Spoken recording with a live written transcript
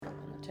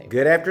table.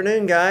 Good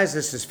afternoon, guys.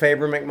 This is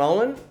Faber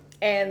McMullen.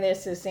 And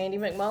this is Sandy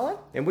McMullen.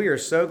 And we are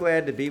so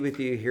glad to be with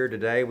you here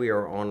today. We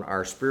are on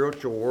our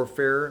Spiritual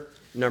Warfare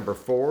number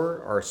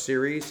 4, our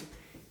series.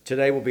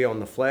 Today we'll be on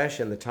the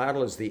flesh, and the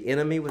title is The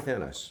Enemy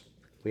Within Us.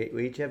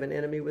 We each have an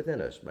enemy within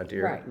us, my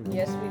dear. Right.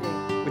 Yes, we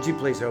do. Would you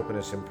please open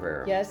us in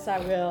prayer? Yes, I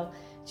will.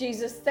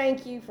 Jesus,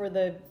 thank you for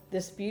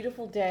this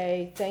beautiful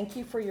day. Thank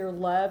you for your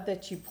love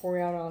that you pour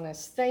out on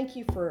us. Thank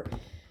you for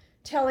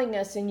telling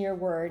us in your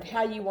word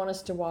how you want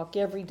us to walk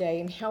every day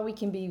and how we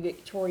can be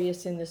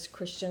victorious in this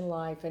Christian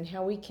life and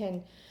how we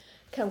can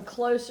come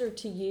closer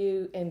to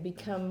you and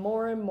become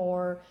more and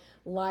more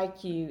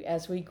like you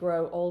as we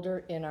grow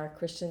older in our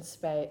Christian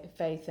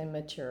faith and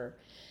mature.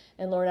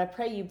 And Lord, I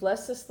pray you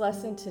bless this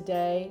lesson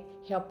today,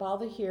 help all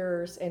the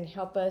hearers, and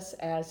help us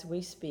as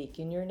we speak.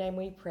 In your name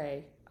we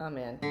pray.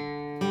 Amen.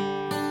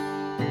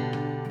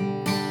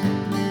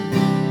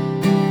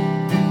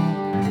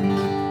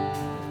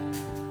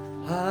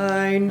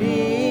 I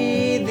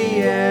need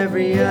thee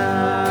every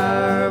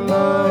hour,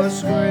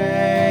 most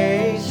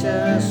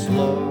gracious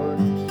Lord.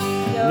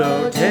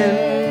 No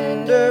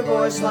tender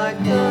voice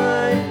like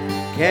thine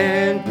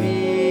can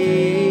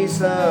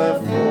peace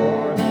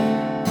afford.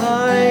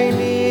 I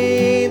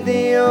need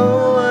thee,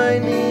 oh, I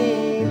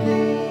need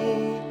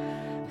thee.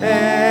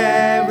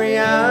 Every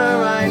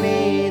hour I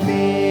need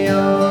thee,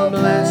 oh,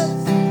 bless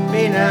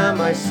me now,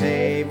 my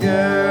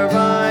Savior,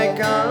 I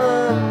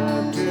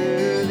come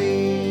to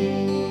thee.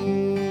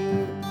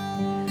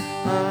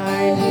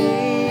 I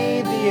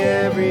need thee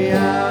every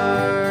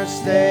hour,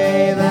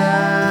 stay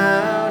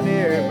thou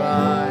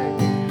nearby.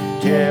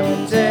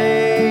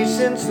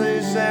 Temptations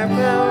lose their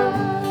power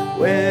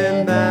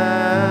when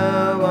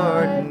thou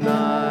art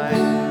nigh.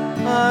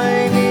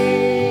 I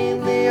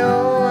need thee,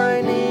 oh,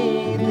 I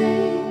need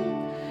thee.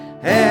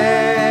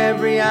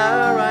 Every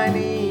hour I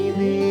need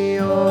thee,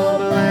 oh,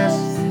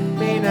 bless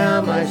me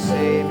now, my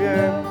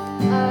Savior,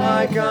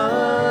 I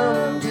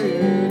come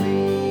to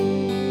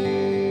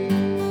thee.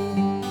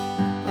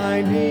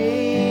 I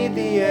need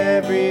thee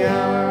every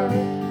hour,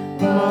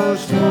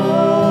 most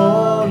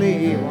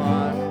holy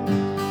one.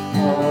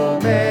 Oh,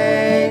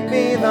 make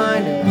me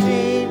thine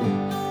indeed,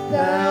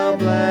 thou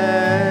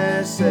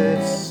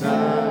blessed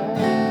Son.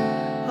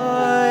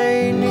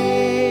 I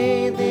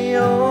need thee,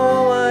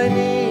 oh, I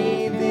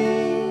need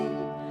thee.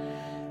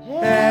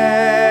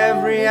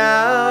 Every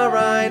hour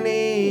I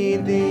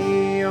need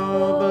thee,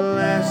 oh,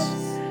 bless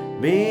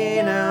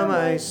me now,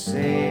 my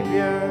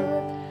Savior,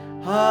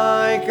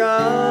 I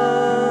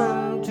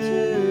come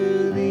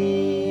to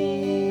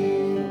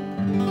thee.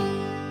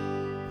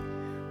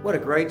 What a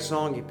great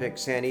song you picked,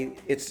 Sandy.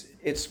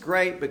 It's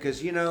great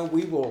because, you know,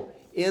 we will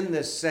end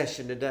this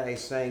session today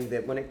saying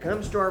that when it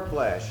comes to our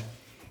flesh,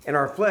 and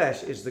our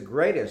flesh is the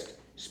greatest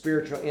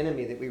spiritual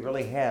enemy that we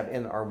really have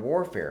in our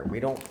warfare. We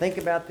don't think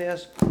about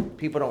this,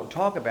 people don't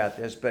talk about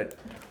this, but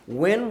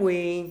when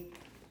we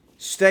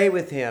stay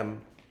with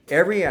him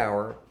every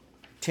hour,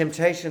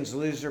 temptations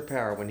lose their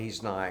power when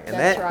he's nigh. And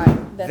That's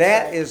right.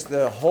 That right. is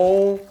the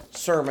whole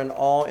sermon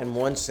all in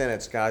one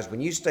sentence, guys.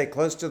 When you stay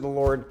close to the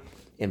Lord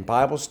in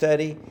Bible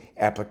study,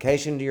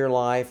 application to your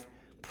life,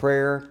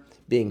 prayer,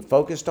 being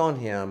focused on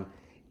him,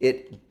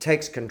 it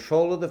takes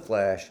control of the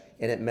flesh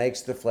and it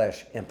makes the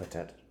flesh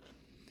impotent.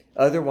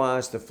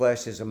 Otherwise, the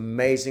flesh is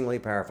amazingly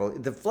powerful.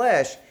 The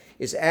flesh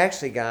is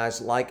actually,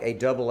 guys, like a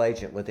double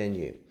agent within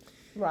you.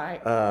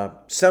 Right.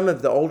 Some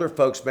of the older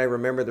folks may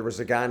remember there was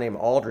a guy named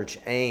Aldrich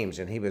Ames,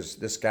 and he was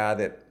this guy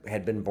that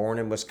had been born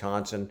in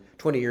Wisconsin.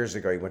 20 years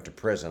ago, he went to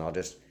prison. I'll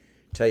just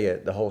tell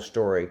you the whole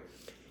story.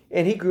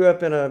 And he grew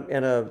up in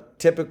a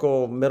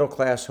typical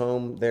middle-class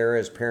home there.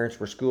 His parents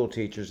were school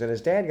teachers, and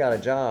his dad got a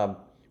job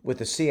with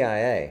the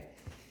CIA.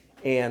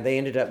 And they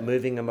ended up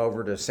moving him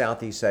over to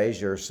Southeast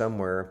Asia or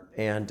somewhere.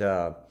 And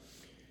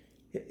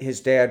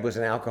his dad was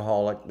an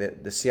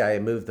alcoholic. The CIA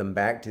moved them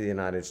back to the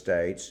United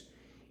States.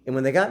 And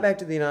when they got back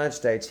to the United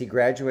States, he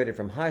graduated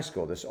from high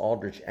school, this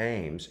Aldrich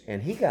Ames,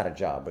 and he got a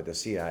job with the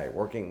CIA,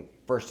 working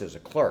first as a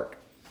clerk.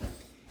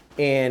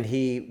 And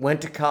he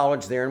went to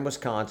college there in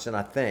Wisconsin,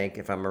 I think,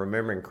 if I'm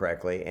remembering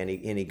correctly, and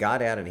he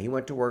got out and he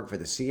went to work for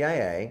the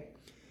CIA.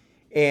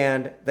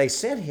 And they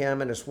sent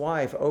him and his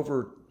wife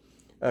over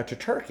to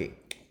Turkey.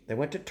 They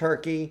went to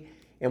Turkey,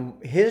 and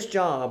his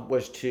job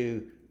was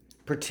to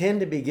pretend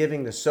to be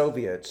giving the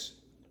Soviets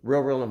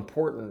real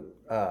important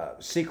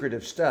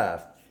secretive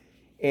stuff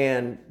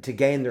and to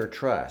gain their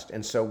trust.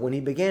 And so when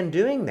he began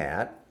doing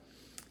that,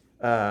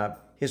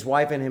 his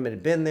wife and him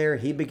had been there.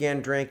 He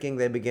began drinking.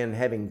 They began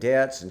having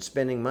debts and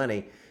spending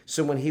money.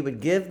 So when he would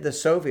give the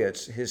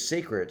Soviets his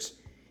secrets,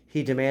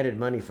 he demanded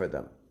money for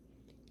them.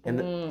 And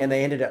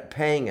they ended up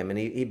paying him, and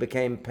he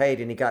became paid.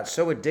 And he got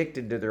so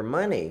addicted to their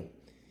money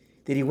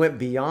that he went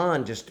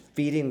beyond just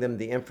feeding them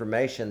the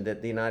information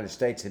that the United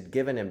States had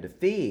given him to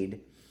feed.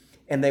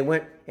 And he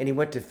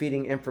went to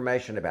feeding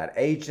information about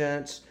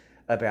agents,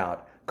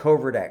 about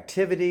covert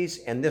activities.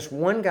 And this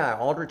one guy,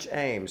 Aldrich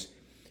Ames,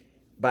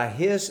 by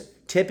his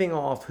tipping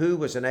off who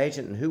was an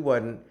agent and who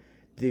wasn't,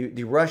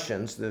 the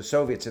Russians, the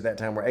Soviets at that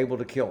time, were able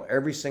to kill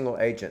every single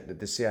agent that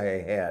the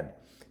CIA had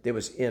that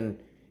was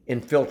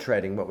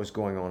infiltrating what was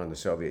going on in the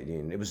Soviet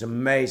Union. It was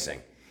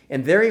amazing.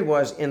 And there he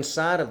was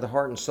inside of the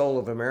heart and soul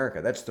of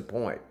America. That's the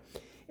point.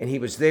 And he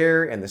was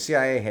there, and the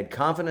CIA had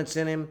confidence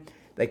in him.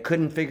 They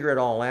couldn't figure it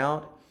all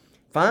out.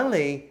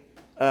 Finally,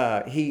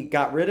 he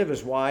got rid of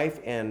his wife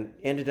and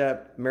ended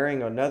up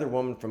marrying another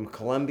woman from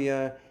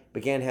Colombia,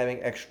 began having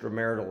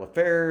extramarital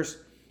affairs,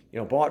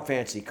 bought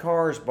fancy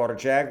cars, bought a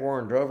Jaguar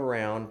and drove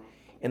around.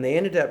 And they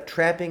ended up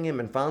trapping him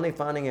and finally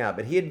finding out.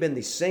 But he had been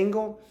the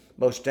single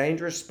most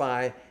dangerous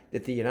spy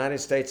that the United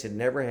States had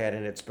never had.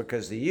 And it's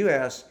because the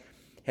U.S.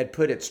 had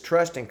put its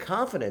trust and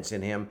confidence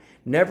in him,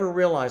 never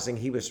realizing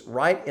he was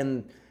right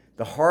in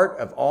the heart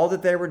of all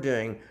that they were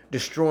doing,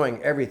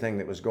 destroying everything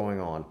that was going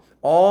on.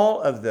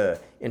 All of the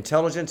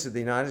intelligence of the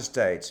United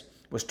States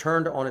was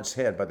turned on its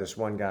head by this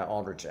one guy,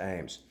 Aldrich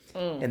Ames.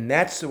 And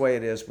that's the way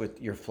it is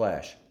with your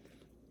flesh.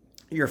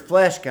 Your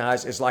flesh,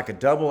 guys, is like a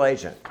double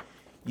agent.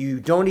 You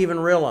don't even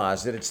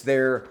realize that it's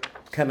there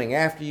coming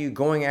after you,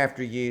 going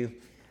after you.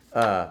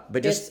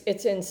 But just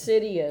it's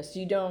insidious.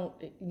 You don't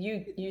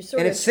you sort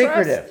and of it's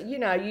trust, secretive.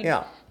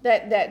 Yeah.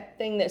 that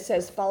thing that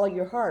says follow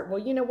your heart. Well,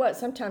 you know what?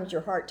 Sometimes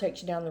your heart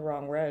takes you down the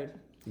wrong road.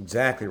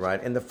 Exactly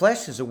right. And the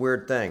flesh is a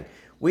weird thing.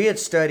 We had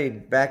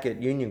studied back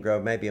at Union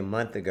Grove maybe a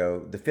month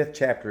ago the 5th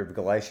chapter of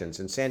Galatians.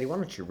 And Sandy, why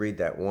don't you read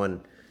that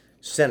one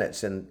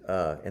sentence, and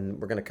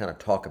we're going to kind of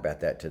talk about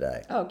that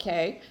today.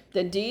 Okay.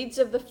 The deeds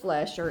of the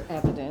flesh are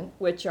evident,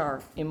 which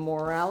are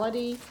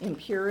immorality,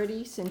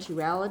 impurity,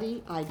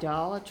 sensuality,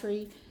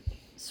 idolatry,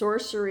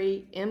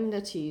 sorcery,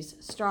 enmities,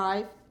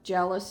 strife,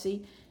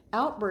 jealousy,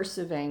 outbursts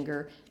of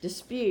anger,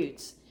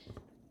 disputes,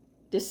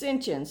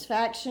 dissensions,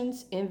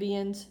 factions,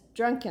 envyings,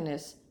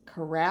 drunkenness,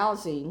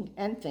 carousing,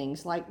 and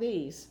things like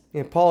these.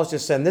 And Paul is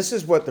just saying this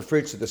is what the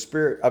fruits of the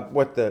Spirit,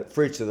 what the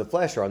fruits of the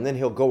flesh are. And then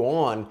he'll go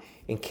on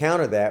and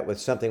counter that with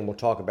something we'll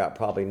talk about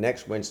probably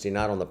next Wednesday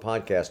night on the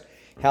podcast,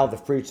 how the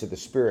fruits of the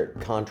Spirit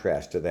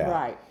contrast to that.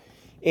 Right.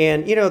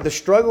 And, the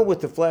struggle with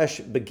the flesh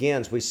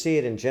begins, we see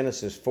it in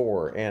Genesis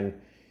 4, and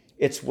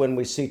it's when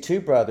we see two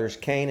brothers,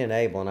 Cain and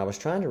Abel. And I was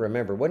trying to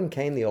remember, wasn't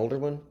Cain the older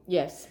one?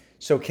 Yes.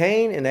 So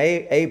Cain and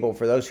Abel,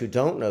 for those who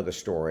don't know the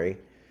story,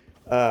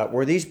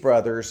 were these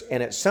brothers,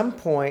 and at some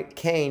point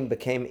Cain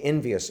became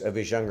envious of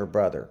his younger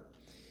brother.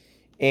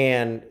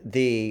 And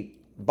the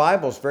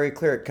Bible's very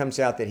clear. It comes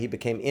out that he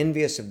became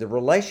envious of the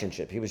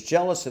relationship. He was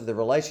jealous of the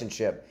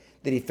relationship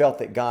that he felt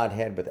that God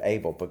had with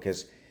Abel,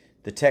 because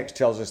the text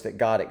tells us that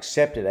God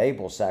accepted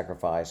Abel's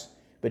sacrifice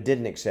but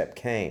didn't accept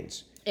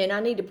Cain's. And I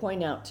need to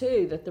point out,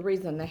 too, that the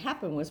reason that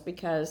happened was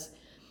because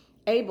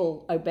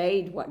Abel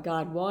obeyed what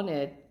God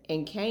wanted,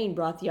 and Cain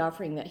brought the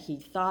offering that he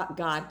thought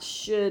God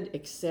should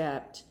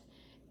accept,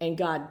 and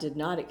God did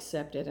not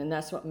accept it. And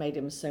that's what made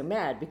him so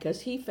mad,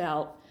 because he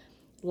felt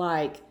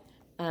like,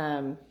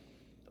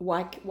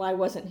 why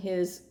wasn't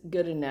his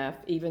good enough,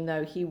 even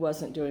though he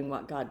wasn't doing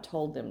what God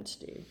told them to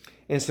do?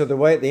 And so the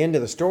way at the end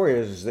of the story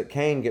is that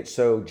Cain gets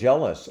so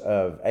jealous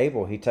of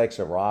Abel, he takes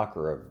a rock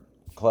or a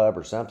club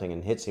or something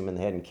and hits him in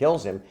the head and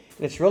kills him.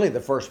 And it's really the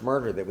first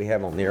murder that we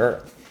have on the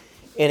earth.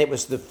 And it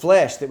was the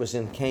flesh that was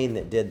in Cain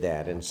that did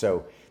that. And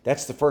so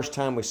that's the first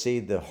time we see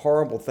the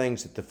horrible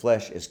things that the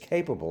flesh is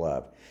capable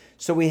of.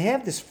 So we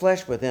have this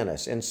flesh within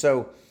us. And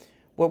so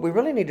what we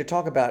really need to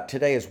talk about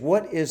today is,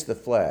 what is the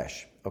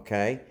flesh,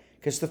 okay?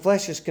 Because the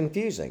flesh is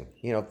confusing.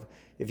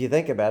 If you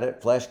think about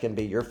it, flesh can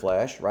be your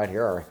flesh, right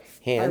here, our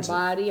hands.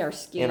 Our body, our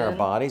skin. And our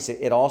bodies.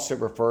 It also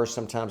refers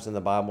sometimes in the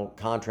Bible,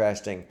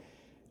 contrasting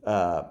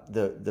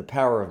the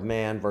power of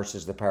man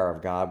versus the power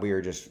of God. We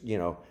are just,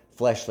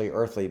 fleshly,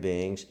 earthly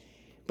beings.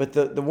 But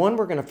the one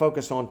we're going to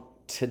focus on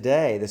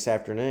today, this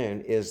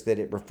afternoon, is that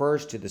it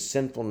refers to the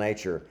sinful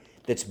nature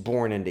that's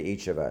born into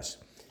each of us.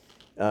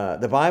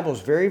 The Bible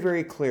is very,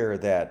 very clear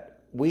that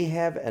we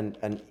have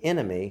an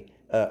enemy,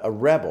 a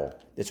rebel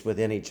that's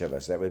within each of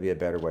us. That would be a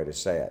better way to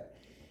say it.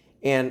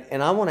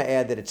 And I want to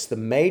add that it's the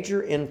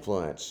major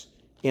influence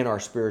in our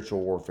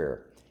spiritual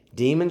warfare.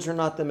 Demons are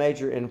not the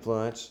major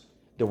influence.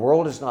 The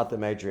world is not the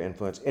major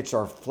influence. It's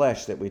our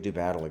flesh that we do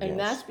battle against. And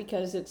that's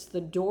because it's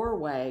the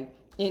doorway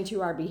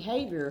into our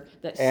behavior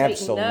that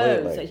Absolutely.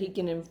 Satan knows that he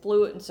can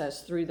influence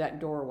us through that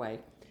doorway.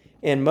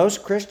 And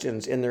most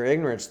Christians, in their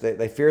ignorance,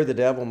 they fear the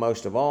devil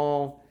most of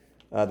all.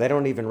 They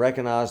don't even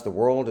recognize the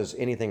world as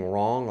anything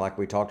wrong, like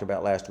we talked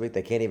about last week.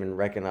 They can't even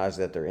recognize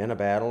that they're in a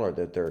battle or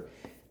that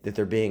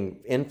they're being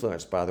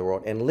influenced by the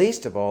world. And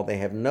least of all, they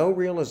have no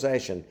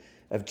realization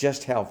of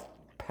just how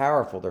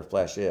powerful their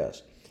flesh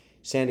is.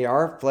 Sandy,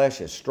 our flesh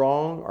is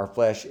strong. Our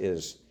flesh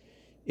is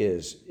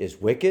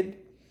wicked.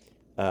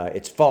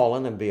 It's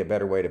fallen, and be a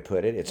better way to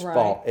put it. It's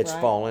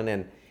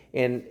fallen.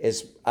 And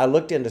as I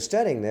looked into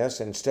studying this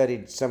and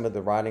studied some of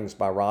the writings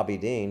by Robbie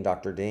Dean,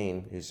 Dr.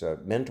 Dean, who's a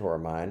mentor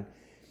of mine,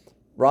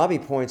 Robbie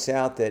points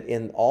out that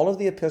in all of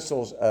the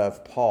epistles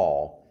of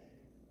Paul,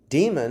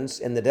 demons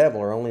and the devil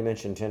are only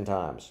mentioned 10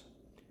 times,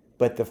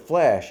 but the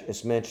flesh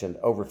is mentioned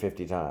over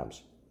 50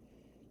 times.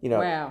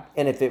 Wow.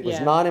 And if it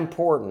was not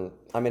important,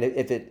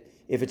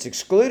 if it's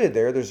excluded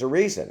there's a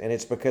reason, and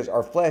it's because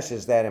our flesh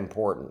is that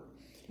important.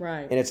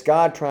 Right. And it's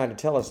God trying to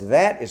tell us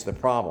that is the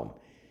problem.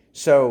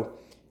 So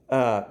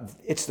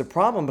it's the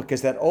problem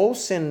because that old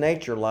sin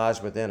nature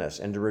lies within us.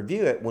 And to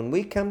review it, when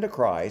we come to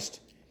Christ,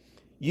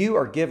 you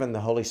are given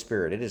the Holy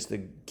Spirit. It is the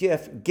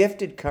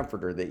gifted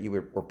comforter that you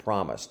were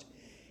promised.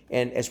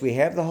 And as we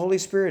have the Holy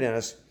Spirit in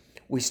us,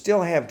 we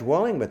still have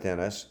dwelling within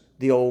us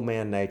the old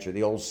man nature,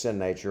 the old sin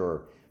nature,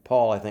 or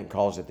Paul, I think,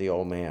 calls it the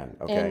old man.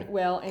 Okay.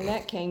 And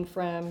that came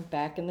from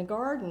back in the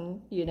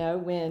garden,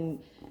 when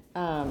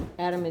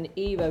Adam and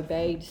Eve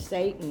obeyed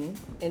Satan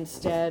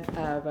instead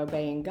of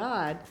obeying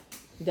God.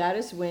 That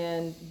is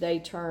when they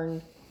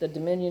turned the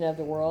dominion of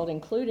the world,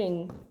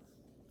 including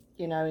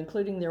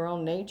their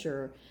own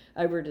nature,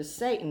 over to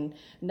Satan.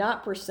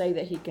 Not per se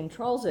that he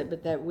controls it,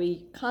 but that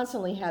we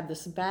constantly have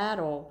this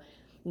battle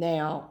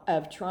now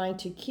of trying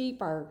to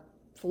keep our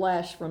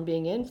flesh from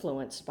being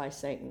influenced by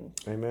Satan.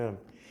 Amen.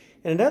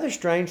 And another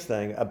strange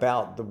thing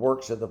about the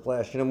works of the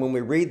flesh, when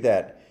we read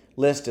that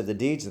list of the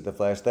deeds of the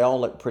flesh, they all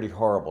look pretty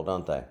horrible,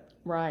 don't they?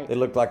 Right. They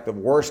look like the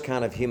worst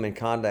kind of human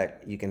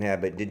conduct you can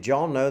have. But did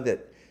y'all know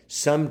that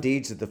some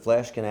deeds of the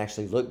flesh can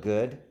actually look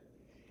good?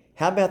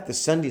 How about the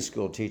Sunday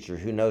school teacher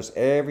who knows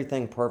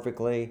everything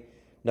perfectly,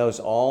 knows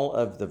all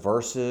of the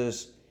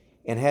verses,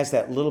 and has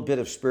that little bit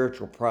of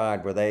spiritual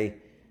pride where they,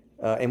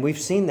 and we've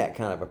seen that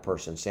kind of a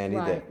person, Sandy,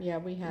 Right. that Yeah,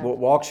 we have.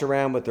 walks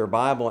around with their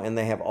Bible and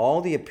they have all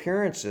the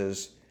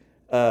appearances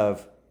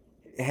of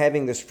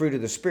having this fruit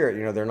of the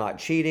Spirit. They're not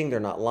cheating, they're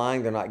not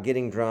lying, they're not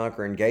getting drunk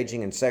or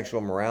engaging in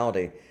sexual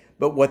morality,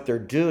 but what they're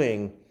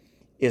doing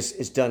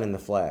is done in the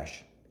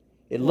flesh.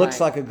 It looks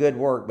Right. like a good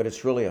work, but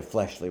it's really a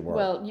fleshly work.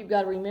 Well, you've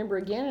got to remember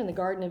again in the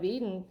Garden of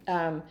Eden,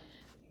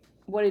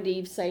 what did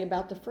Eve say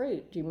about the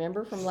fruit? Do you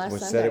remember from last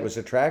Sunday? Said it was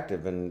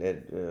attractive and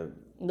it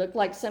looked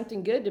like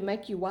something good to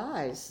make you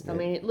wise. Yeah. I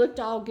mean, it looked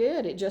all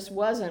good. It just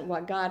wasn't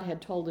what God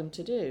had told him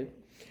to do.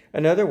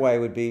 Another way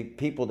would be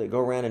people that go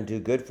around and do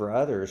good for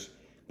others,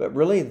 but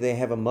really they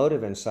have a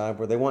motive inside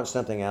where they want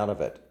something out of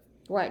it.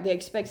 Right. They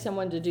expect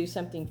someone to do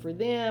something for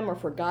them or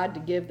for God to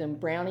give them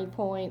brownie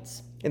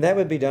points. And that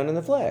would be done in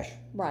the flesh.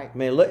 Right. I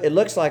mean, it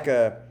looks like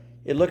a,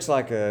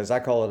 as I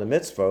call it, a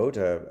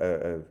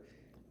mitzvot,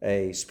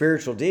 a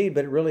spiritual deed,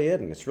 but it really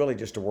isn't. It's really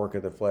just a work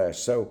of the flesh.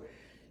 So,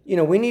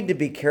 we need to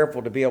be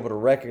careful to be able to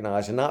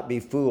recognize and not be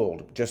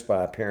fooled just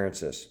by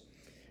appearances.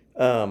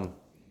 So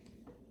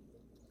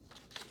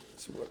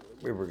what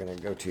we were going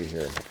to go to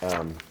here.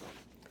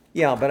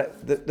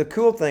 But the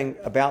cool thing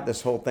about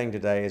this whole thing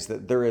today is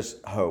that there is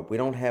hope. We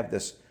don't have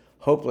this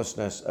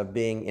hopelessness of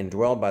being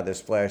indwelled by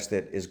this flesh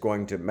that is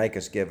going to make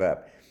us give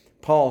up.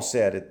 Paul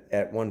said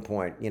at one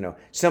point,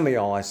 some of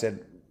y'all, I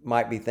said,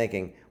 might be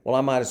thinking, well,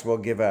 I might as well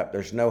give up.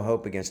 There's no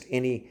hope against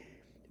any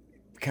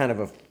kind of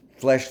a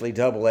fleshly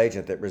double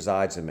agent that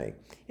resides in me.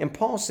 And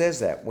Paul says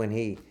that when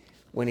he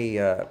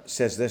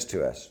says this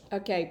to us.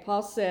 Okay,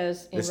 Paul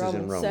says in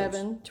Romans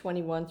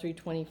 7:21 through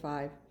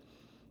 25,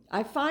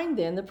 I find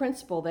then the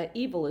principle that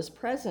evil is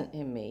present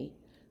in me,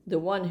 the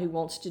one who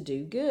wants to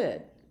do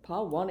good.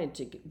 Paul wanted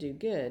to do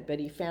good, but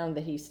he found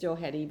that he still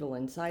had evil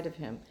inside of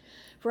him.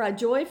 For I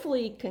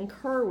joyfully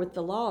concur with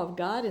the law of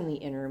God in the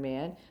inner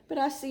man, but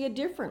I see a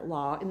different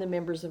law in the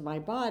members of my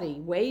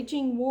body,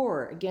 waging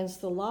war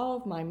against the law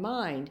of my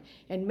mind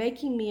and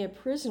making me a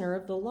prisoner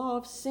of the law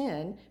of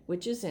sin,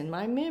 which is in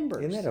my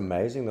members. Isn't that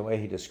amazing the way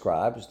he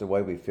describes the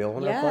way we feel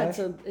in our flesh?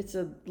 Yeah, it's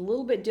a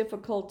little bit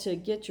difficult to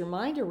get your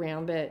mind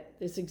around, but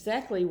it's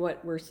exactly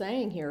what we're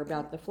saying here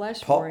about the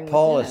flesh warring within us.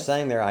 Paul is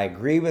saying there, I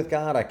agree with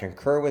God, I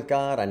concur with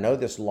God, I know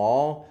this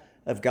law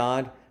of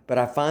God, but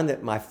I find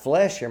that my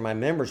flesh here, my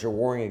members are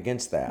warring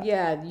against that.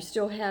 Yeah, you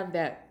still have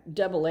that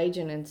double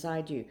agent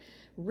inside you.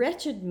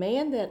 Wretched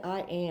man that I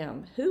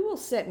am, who will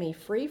set me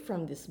free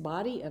from this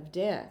body of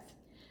death?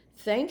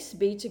 Thanks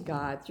be to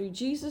God through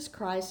Jesus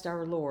Christ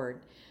our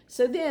Lord.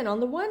 So then, on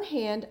the one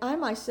hand, I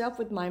myself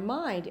with my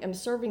mind am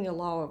serving the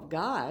law of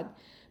God,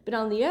 but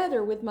on the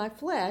other, with my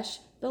flesh,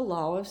 the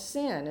law of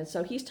sin. And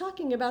so he's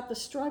talking about the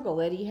struggle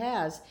that he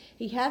has.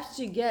 He has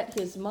to get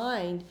his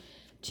mind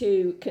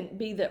to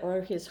be or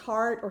his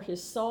heart or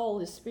his soul,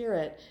 his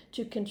spirit,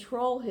 to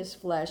control his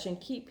flesh and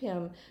keep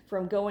him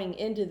from going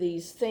into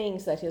these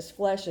things that his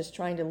flesh is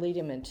trying to lead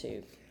him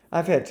into.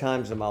 I've had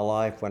times in my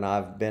life when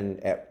I've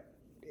been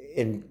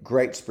in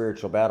great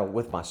spiritual battle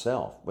with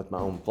myself, with my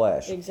own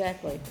flesh.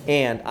 Exactly.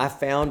 And I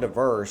found a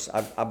verse,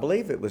 I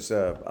believe it was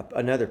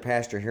another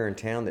pastor here in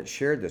town that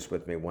shared this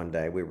with me one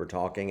day. We were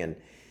talking, and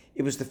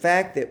it was the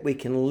fact that we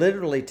can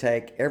literally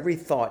take every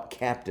thought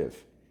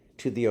captive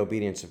to the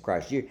obedience of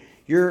Christ.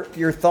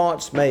 Your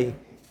thoughts may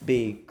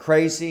be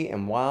crazy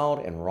and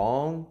wild and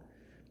wrong,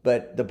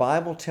 but the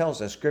Bible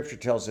tells us, Scripture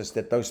tells us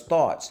that those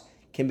thoughts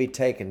can be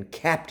taken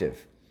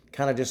captive,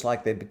 kind of just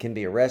like they can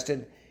be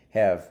arrested,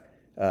 have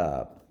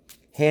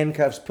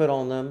handcuffs put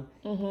on them,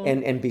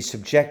 and be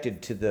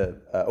subjected to the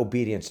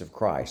obedience of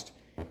Christ.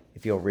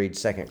 If you'll read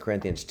 2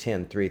 Corinthians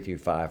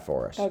 10:3-5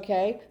 for us.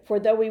 Okay. For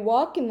though we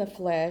walk in the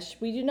flesh,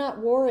 we do not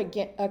war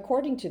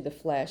according to the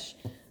flesh.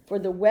 For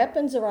the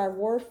weapons of our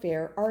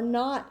warfare are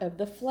not of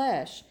the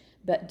flesh,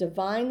 but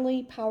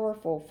divinely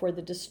powerful for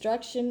the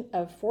destruction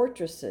of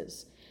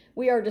fortresses.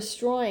 We are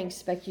destroying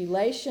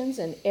speculations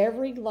and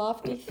every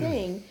lofty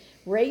thing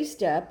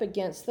raised up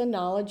against the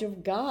knowledge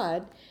of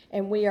God,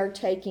 and we are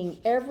taking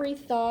every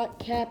thought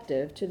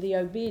captive to the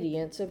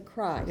obedience of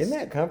Christ. Isn't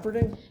that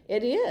comforting?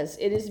 It is.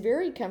 It is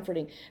very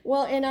comforting.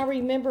 Well, and I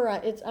remember,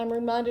 I'm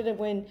reminded of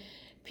when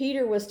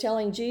Peter was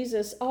telling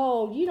Jesus,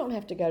 "Oh, you don't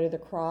have to go to the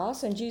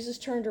cross." And Jesus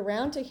turned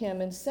around to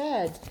him and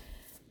said,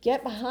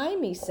 "Get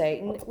behind me,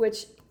 Satan,"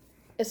 which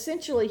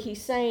essentially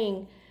he's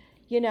saying,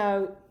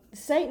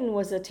 Satan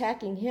was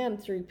attacking him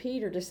through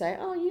Peter to say,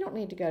 "Oh, you don't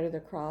need to go to the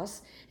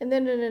cross." And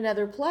then in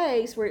another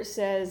place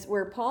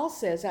where Paul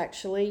says,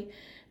 actually,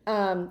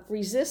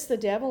 resist the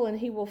devil and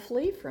he will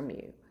flee from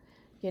you,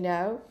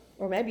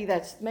 or maybe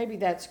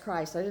that's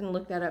Christ. I didn't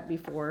look that up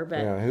before, but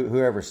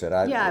whoever said,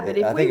 but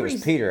if I think it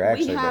was Peter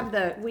actually.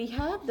 We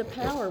have the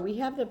power. We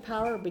have the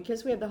power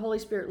because we have the Holy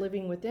Spirit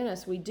living within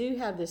us. We do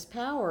have this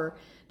power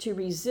to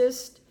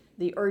resist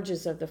the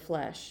urges of the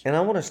flesh. And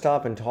I want to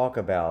stop and talk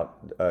about,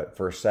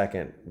 for a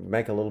second,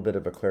 make a little bit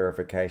of a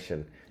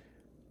clarification.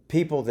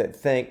 People that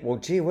think, well,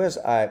 gee whiz,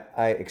 I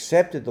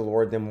accepted the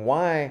Lord, then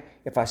why,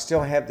 if I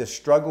still have this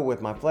struggle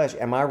with my flesh,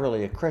 am I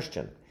really a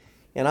Christian?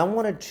 And I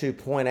wanted to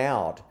point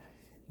out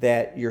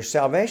that your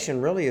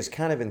salvation really is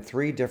kind of in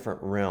three different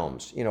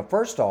realms.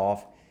 First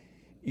off,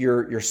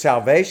 your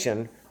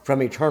salvation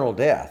from eternal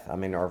death,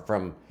 or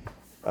from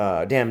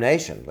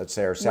damnation, let's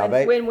say, or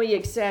salvation. When we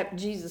accept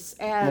Jesus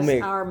as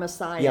our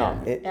Messiah,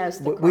 as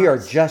the Christ. We are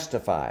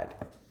justified,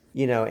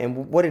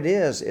 and what it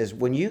is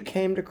when you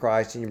came to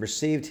Christ and you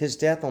received his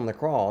death on the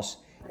cross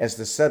as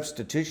the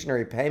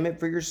substitutionary payment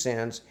for your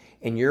sins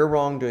and your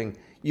wrongdoing,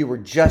 you were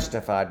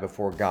justified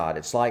before God.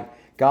 It's like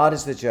God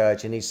is the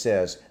judge and he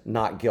says,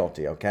 not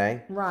guilty,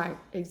 okay? Right,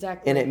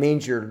 exactly. And it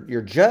means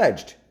you're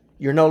judged.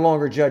 You're no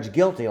longer judged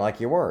guilty like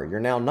you were.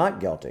 You're now not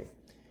guilty.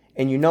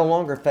 And you no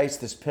longer face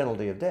this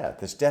penalty of death,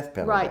 this death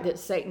penalty. Right, that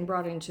Satan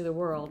brought into the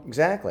world.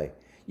 Exactly.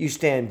 You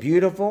stand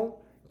beautiful,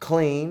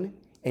 clean,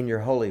 and you're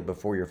holy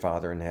before your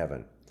Father in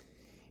heaven.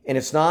 And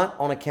it's not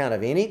on account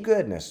of any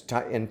goodness.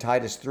 In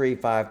Titus 3,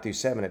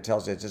 5-7, it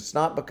tells us it's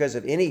not because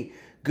of any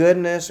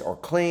goodness or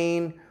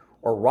clean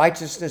or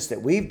righteousness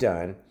that we've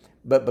done,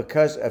 but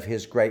because of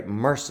his great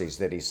mercies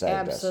that he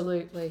saved us.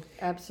 Absolutely.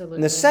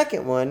 And the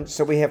second one,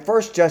 so we have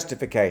first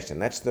justification.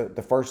 That's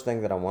the first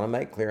thing that I want to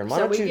make clear.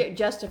 So we get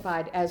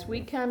justified. As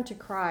we come to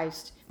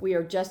Christ, we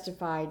are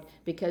justified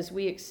because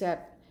we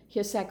accept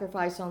his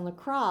sacrifice on the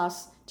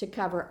cross to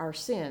cover our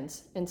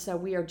sins. And so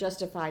we are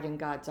justified in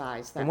God's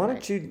eyes. And why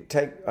don't you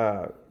take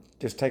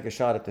a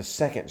shot at the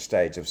second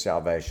stage of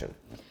salvation?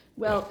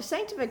 Well,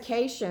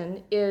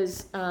 sanctification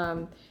is...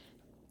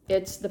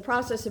 it's the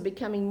process of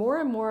becoming more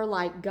and more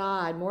like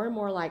God, more and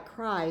more like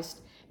Christ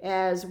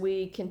as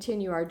we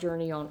continue our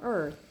journey on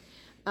earth.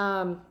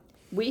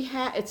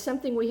 It's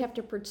something we have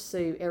to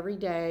pursue every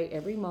day,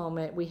 every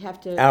moment. We have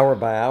to hour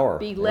by hour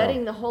be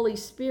letting the Holy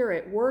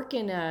Spirit work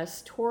in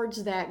us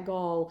towards that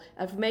goal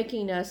of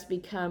making us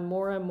become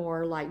more and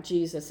more like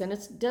Jesus. And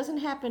it doesn't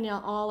happen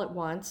all at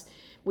once.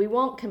 We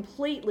won't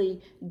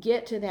completely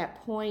get to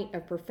that point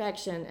of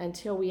perfection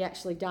until we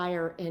actually die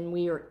and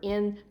we are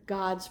in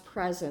God's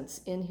presence,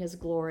 in his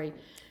glory.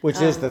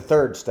 Which is the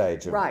third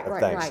stage of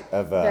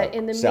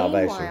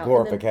salvation,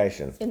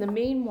 glorification. In the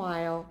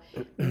meanwhile,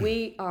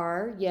 we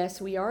are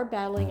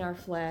battling our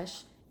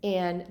flesh,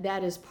 and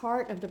that is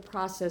part of the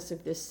process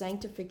of this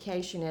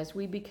sanctification. As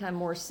we become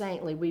more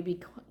saintly, we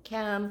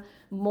become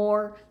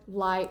more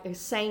like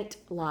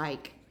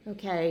saint-like.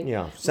 Okay.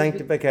 Yeah,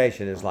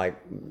 sanctification is like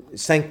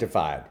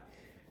sanctified.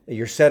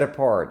 You're set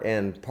apart,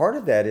 and part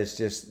of that is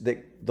just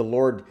that the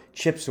Lord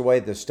chips away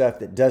the stuff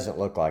that doesn't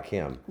look like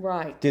him.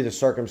 Right. Through the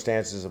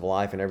circumstances of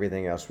life and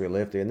everything else we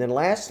live through. And then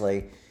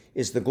lastly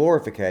is the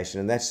glorification,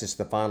 and that's just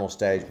the final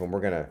stage when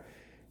we're going to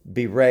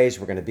be raised.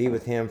 We're going to be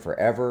with him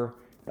forever.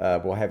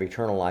 We'll have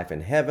eternal life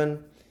in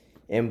heaven,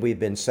 and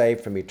we've been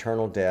saved from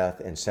eternal death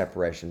and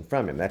separation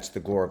from him. That's the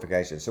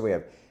glorification. So we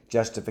have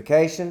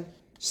justification,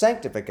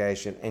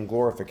 sanctification, and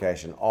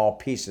glorification, all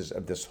pieces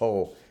of this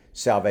whole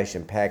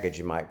salvation package,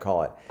 you might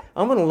call it.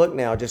 I'm going to look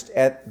now just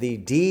at the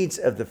deeds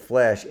of the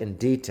flesh in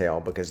detail,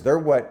 because they're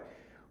what,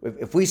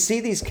 if we see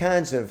these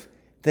kinds of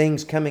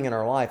things coming in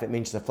our life, it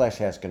means the flesh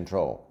has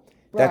control.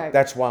 Right.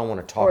 That's why I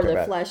want to talk about it. Or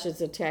the flesh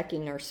is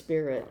attacking our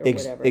spirit or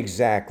whatever.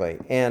 Exactly.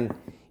 And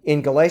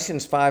in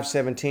Galatians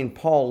 5:17,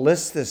 Paul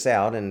lists this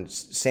out, and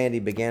Sandy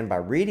began by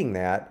reading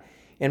that.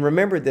 And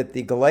remember that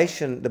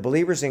the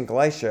believers in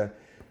Galatia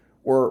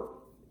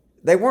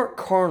they weren't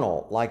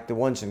carnal like the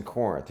ones in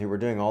Corinth who were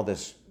doing all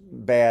this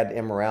bad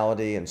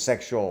immorality and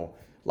sexual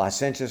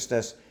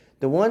licentiousness.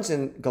 The ones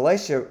in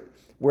Galatia,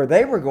 where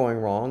they were going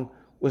wrong,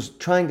 was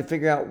trying to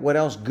figure out what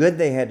else good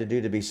they had to do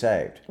to be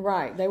saved.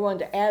 Right. They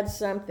wanted to add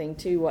something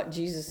to what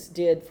Jesus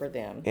did for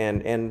them.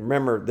 And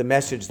remember, the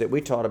message that we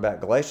taught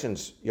about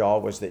Galatians,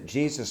 y'all, was that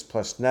Jesus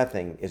plus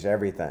nothing is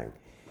everything.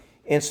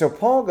 And so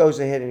Paul goes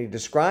ahead and he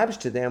describes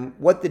to them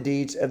what the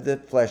deeds of the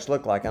flesh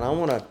look like. And I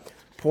want to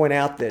point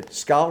out that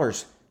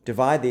scholars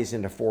divide these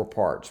into 4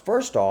 parts.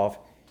 First off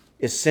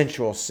is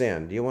sensual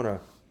sin. Do you want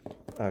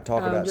to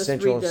talk about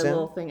sensual sin? Just read the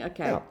little thing.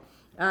 Okay.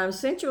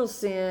 Sensual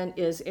sin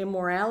is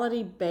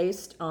immorality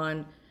based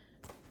on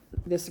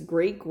this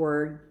Greek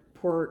word,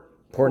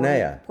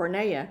 Porneia.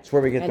 Porneia. It's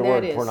where we get And the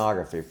word that is,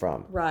 pornography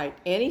from. right.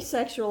 Any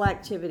sexual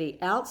activity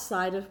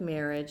outside of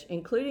marriage,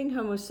 including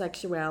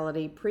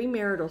homosexuality,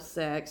 premarital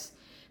sex,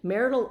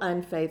 marital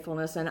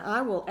unfaithfulness, and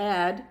I will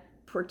add,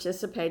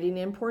 participating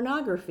in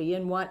pornography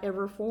in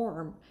whatever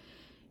form.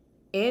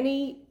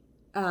 Any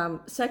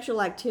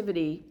sexual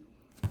activity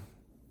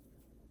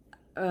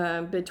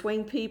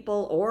between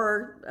people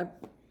or,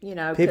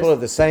 People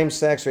of the same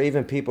sex, or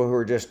even people who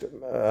are just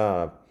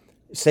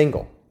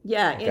single.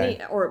 Yeah, Okay.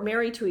 any or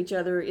married to each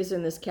other is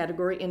in this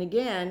category. And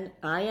again,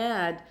 I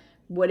add,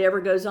 whatever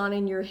goes on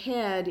in your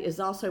head is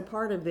also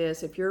part of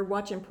this. If you're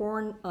watching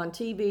porn on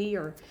TV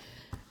or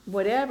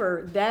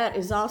whatever, that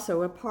is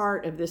also a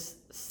part of this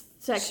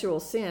sexual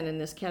sin in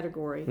this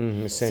category.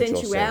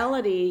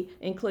 Sensuality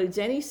includes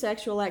any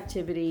sexual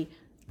activity.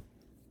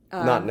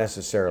 Not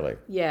necessarily.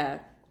 Yeah.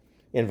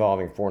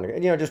 Involving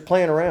fornication, just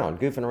playing around,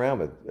 goofing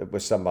around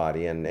with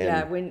somebody, and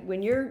yeah,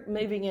 when you're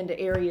moving into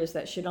areas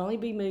that should only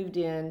be moved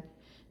in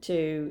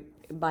to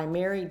by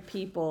married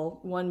people,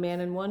 one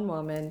man and one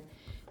woman,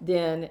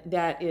 then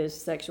that is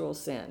sexual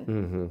sin.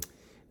 Mm-hmm.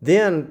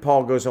 Then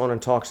Paul goes on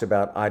and talks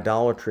about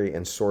idolatry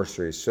and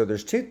sorcery. So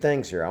there's two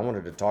things here I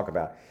wanted to talk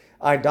about.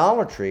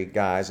 Idolatry,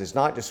 guys, is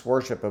not just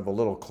worship of a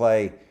little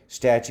clay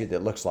statue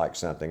that looks like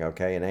something,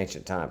 okay, in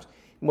ancient times.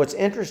 And what's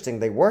interesting,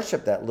 they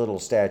worshiped that little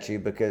statue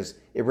because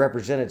it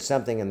represented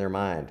something in their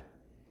mind.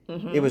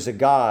 Mm-hmm. It was a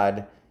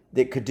god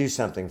that could do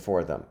something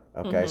for them,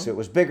 okay? Mm-hmm. So it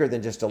was bigger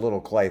than just a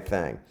little clay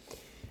thing.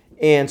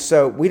 And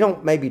so we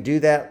don't maybe do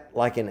that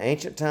like in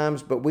ancient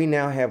times, but we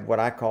now have what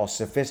I call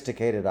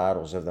sophisticated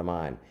idols of the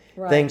mind.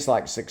 Right. Things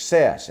like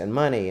success and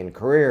money and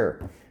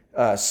career,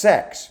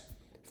 sex,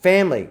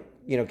 family,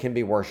 can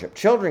be worshiped.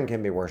 Children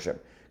can be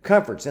worshiped.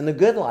 Comforts and the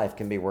good life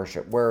can be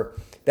worshiped, where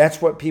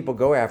that's what people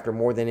go after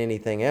more than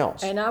anything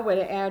else. And I would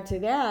add to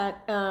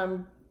that,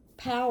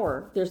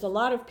 power. There's a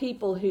lot of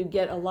people who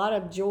get a lot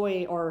of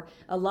joy or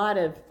a lot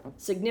of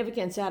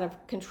significance out of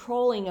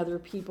controlling other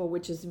people,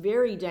 which is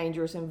very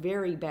dangerous and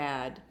very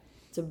bad.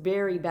 It's a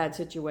very bad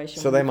situation.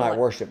 So they might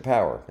worship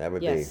power. That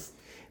would yes. be.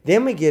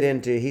 Then we get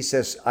into, he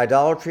says,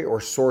 idolatry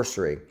or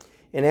sorcery.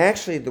 And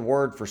actually the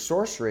word for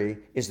sorcery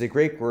is the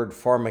Greek word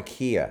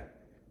pharmakia.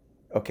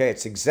 Okay,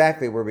 it's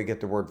exactly where we get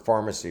the word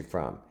pharmacy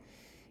from.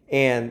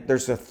 And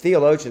there's a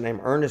theologian named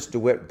Ernest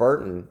DeWitt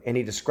Burton, and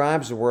he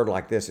describes the word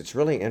like this. It's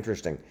really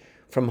interesting.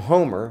 From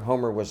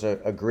Homer was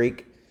a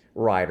Greek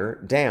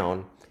writer,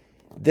 down,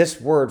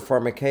 this word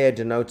pharmakia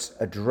denotes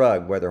a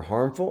drug, whether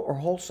harmful or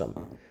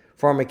wholesome.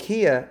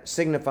 Pharmakia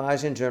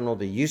signifies in general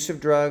the use of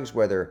drugs,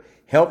 whether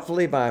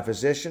helpfully by a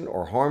physician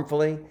or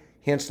harmfully,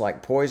 hence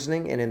like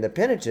poisoning. And in the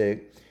Pentateuch,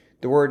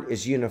 the word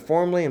is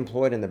uniformly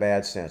employed in the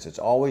bad sense. It's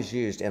always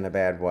used in a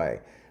bad way,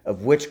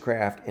 of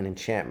witchcraft and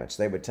enchantments.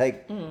 They would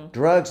take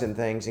drugs and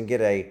things and get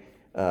a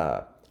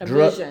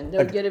vision. They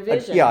would get a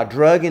vision. A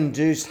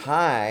drug-induced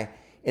high,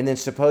 and then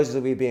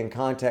supposedly we'd be in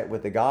contact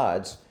with the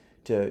gods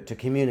to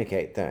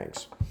communicate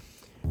things.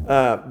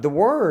 The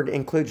word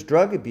includes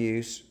drug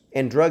abuse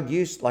and drug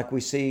use like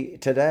we see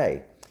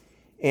today.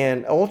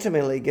 And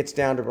ultimately it gets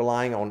down to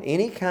relying on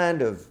any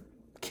kind of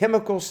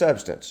chemical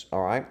substance,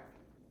 all right?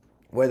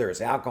 Whether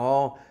it's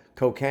alcohol,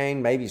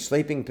 cocaine, maybe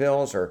sleeping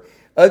pills, or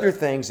other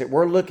things that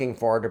we're looking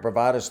for to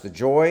provide us the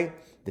joy,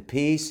 the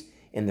peace,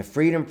 and the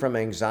freedom from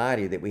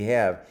anxiety that we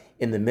have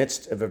in the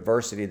midst of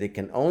adversity that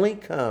can only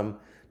come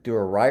through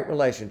a right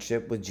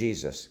relationship with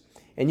Jesus.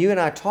 And you and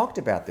I talked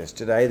about this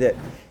today,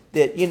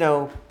 that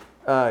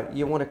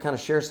you want to kind of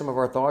share some of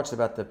our thoughts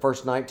about the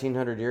first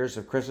 1900 years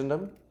of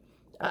Christendom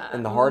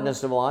and the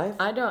hardness of life?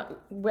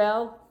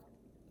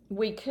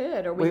 We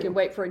could, or we could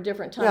wait for a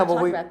different time to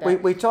talk about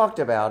that. We talked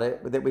about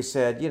it, that we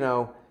said,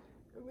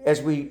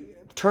 as we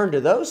turn to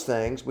those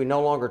things, we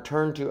no longer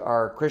turn to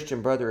our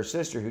Christian brother or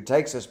sister who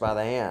takes us by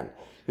the hand,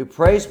 who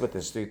prays with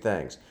us through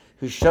things,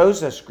 who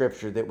shows us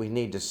scripture that we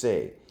need to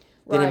see,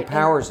 that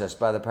empowers us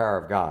by the power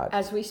of God.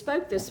 As we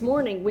spoke this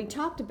morning, we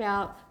talked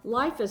about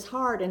life is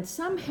hard, and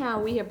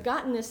somehow we have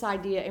gotten this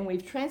idea and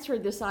we've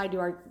transferred this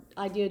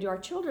idea to our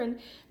children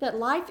that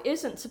life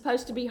isn't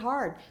supposed to be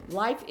hard.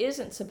 Life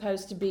isn't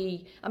supposed to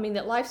be,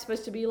 that life's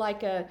supposed to be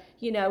like a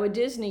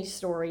Disney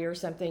story or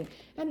something.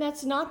 And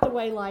that's not the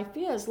way life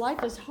is.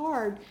 Life is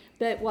hard,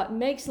 but what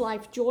makes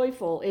life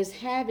joyful is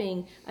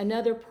having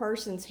another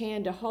person's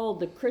hand to hold.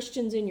 The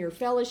Christians in your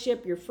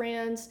fellowship, your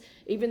friends,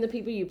 even the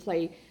people you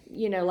play,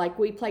 like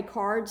we play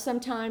cards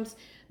sometimes,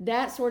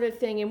 that sort of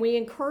thing. And we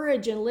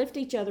encourage and lift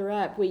each other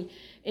up. We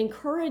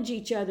encourage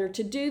each other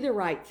to do the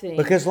right thing.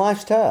 Because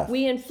life's tough.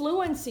 We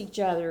influence each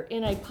other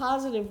in a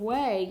positive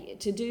way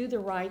to do the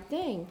right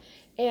thing.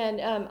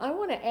 And I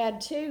want to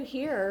add too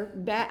here,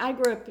 I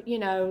grew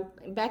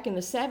up, back in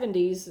the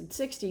 70s and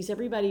 60s,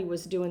 everybody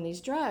was doing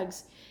these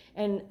drugs.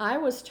 And I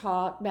was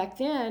taught back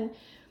then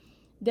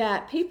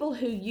that people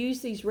who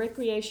use these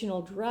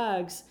recreational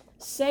drugs,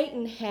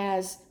 Satan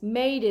has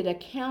made it a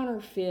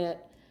counterfeit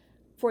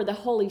for the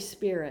Holy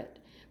Spirit.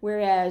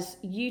 Whereas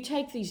you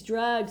take these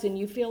drugs and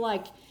you feel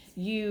like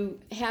you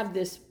have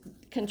this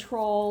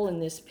control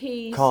and this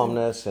peace,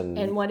 calmness,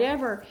 and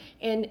whatever.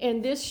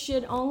 And this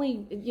should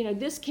only,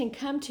 this can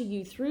come to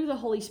you through the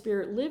Holy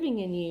Spirit living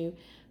in you,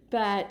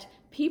 but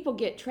people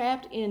get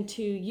trapped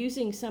into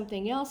using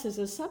something else as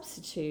a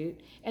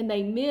substitute, and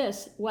they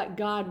miss what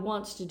God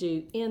wants to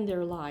do in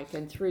their life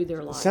and through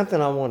their life.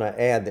 Something I want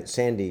to add that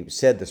Sandy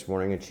said this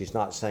morning, and she's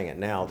not saying it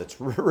now, that's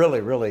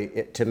really,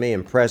 really, to me,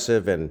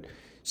 impressive and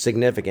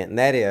significant, and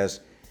that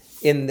is,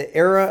 in the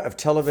era of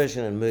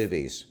television and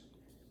movies,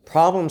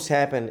 problems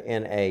happen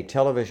in a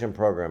television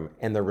program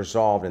and they're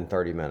resolved in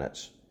 30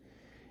 minutes.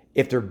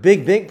 If they're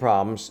big, big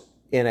problems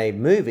in a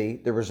movie,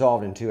 they're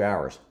resolved in 2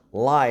 hours.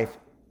 Life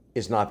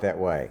is not that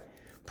way.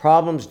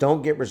 Problems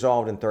don't get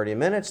resolved in 30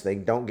 minutes. They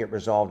don't get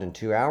resolved in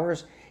 2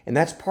 hours. And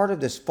that's part of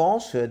this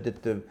falsehood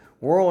that the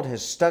world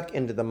has stuck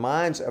into the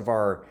minds of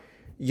our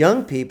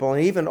young people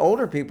and even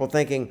older people,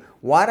 thinking,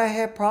 why do I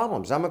have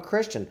problems? I'm a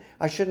Christian.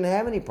 I shouldn't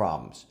have any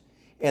problems.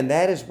 And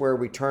that is where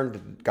we turn to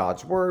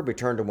God's Word, we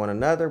turn to one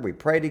another, we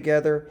pray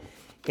together,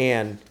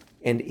 and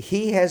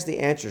He has the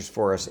answers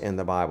for us in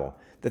the Bible.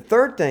 The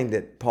third thing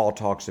that Paul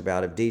talks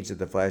about of deeds of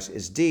the flesh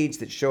is deeds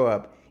that show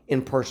up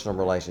in personal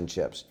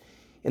relationships.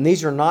 And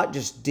these are not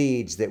just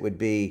deeds that would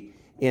be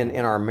in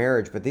our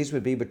marriage, but these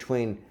would be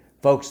between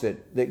folks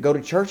that go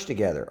to church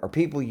together or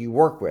people you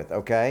work with,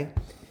 okay?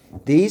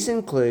 These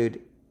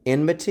include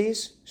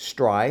enmities,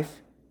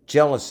 strife,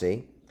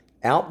 jealousy,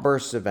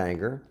 outbursts of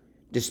anger,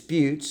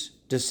 disputes,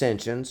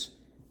 dissensions,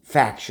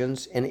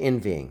 factions, and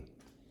envying.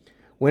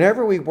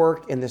 Whenever we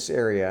work in this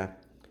area,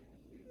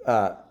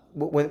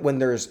 when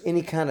there's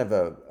any kind of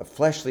a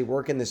fleshly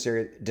work in this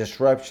area,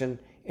 disruption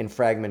and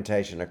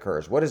fragmentation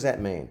occurs. What does that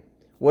mean?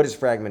 What is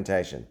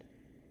fragmentation?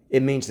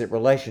 It means that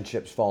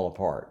relationships fall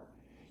apart.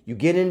 You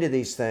get into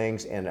these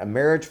things and a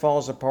marriage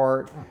falls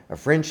apart, a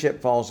friendship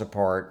falls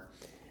apart,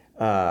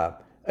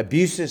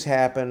 abuses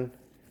happen,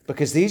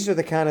 because these are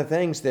the kind of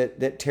things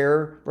that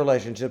tear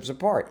relationships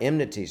apart.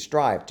 Enmity,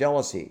 strife,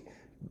 jealousy,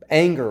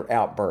 anger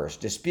outbursts,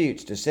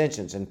 disputes,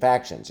 dissensions, and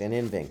factions, and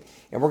envying.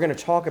 And we're going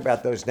to talk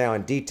about those now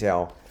in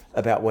detail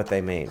about what they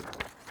mean. Why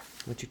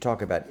don't you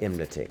talk about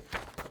enmity?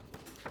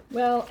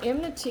 Well,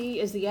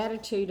 enmity is the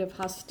attitude of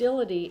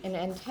hostility and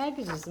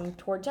antagonism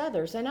towards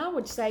others. And I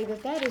would say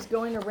that is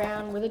going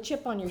around with a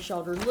chip on your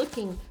shoulder,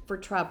 looking for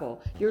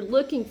trouble. You're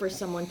looking for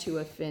someone to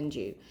offend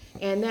you.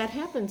 And that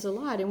happens a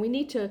lot. And we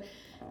need to,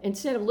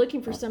 instead of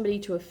looking for somebody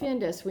to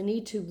offend us, we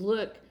need to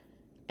look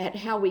at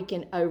how we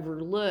can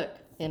overlook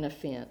an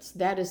offense.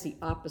 That is the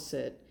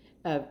opposite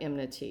of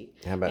enmity.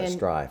 How about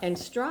strife? And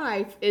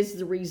strife is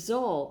the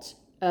result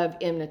of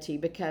enmity,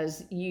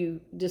 because you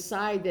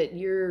decide that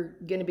you're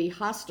going to be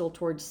hostile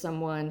towards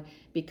someone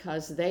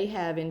because they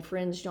have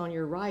infringed on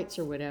your rights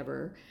or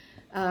whatever.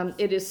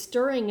 It is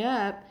stirring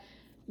up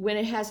when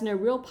it has no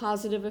real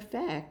positive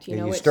effect.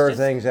 You stir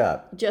things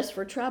up just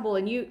for trouble,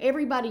 and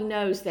everybody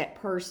knows that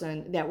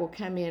person that will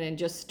come in and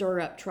just stir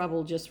up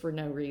trouble just for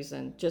no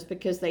reason, just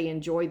because they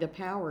enjoy the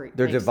power.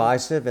 They're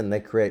divisive and they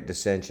create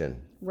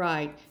dissension.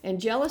 Right, and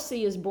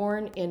jealousy is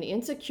born in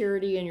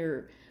insecurity in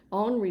your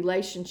own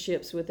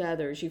relationships with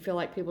others. You feel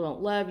like people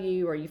don't love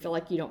you, or you feel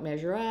like you don't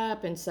measure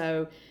up, and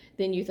so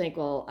then you think,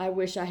 well, I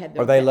wish I had.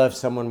 Or they love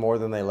someone more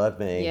than they love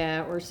me.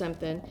 Yeah, or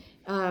something.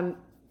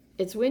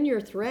 It's when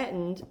you're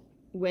threatened,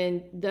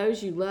 when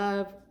those you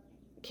love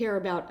care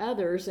about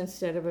others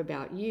instead of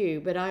about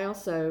you. But I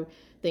also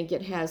think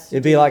it has to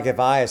It'd be like if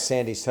I, as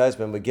Sandy's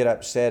husband, would get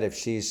upset if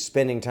she's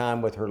spending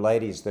time with her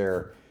ladies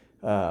there,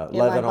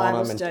 loving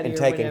on them and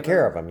taking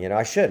care of them.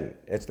 I shouldn't.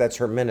 That's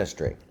her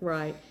ministry.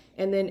 Right.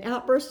 And then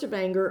outbursts of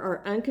anger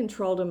are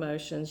uncontrolled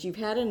emotions. You've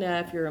had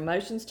enough, your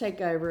emotions take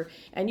over,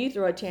 and you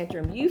throw a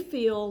tantrum. You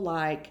feel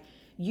like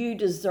you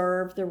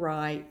deserve the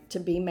right to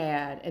be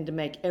mad and to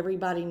make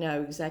everybody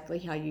know exactly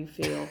how you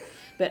feel.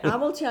 But I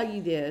will tell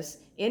you this,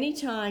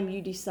 anytime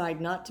you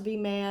decide not to be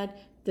mad,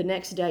 the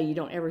next day you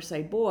don't ever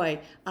say, boy,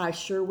 I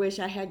sure wish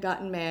I had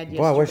gotten mad yesterday.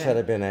 Boy, I wish I'd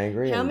have been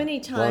angry. How many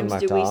times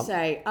do we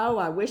say, oh,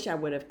 I wish I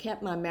would have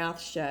kept my mouth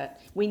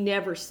shut? We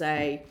never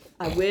say,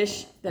 I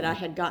wish that I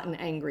had gotten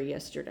angry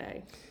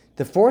yesterday.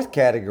 The fourth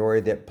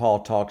category that Paul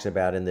talks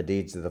about in the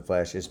deeds of the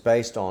flesh is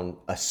based on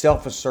a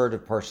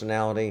self-assertive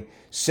personality,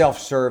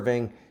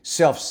 self-serving,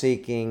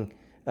 self-seeking,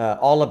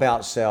 all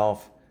about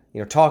self,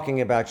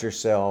 talking about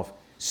yourself,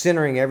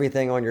 centering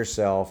everything on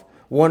yourself,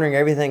 wondering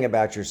everything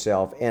about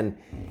yourself. And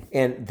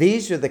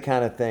these are the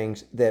kind of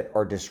things that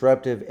are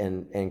disruptive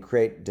and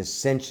create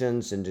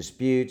dissensions and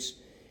disputes.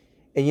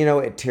 And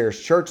it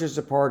tears churches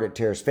apart, it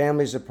tears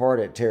families apart,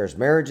 it tears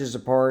marriages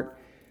apart.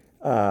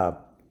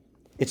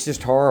 It's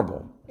just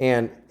horrible.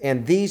 And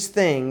these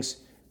things,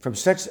 from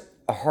such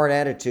a hard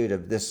attitude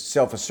of this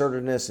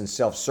self-assertiveness and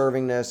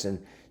self-servingness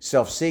and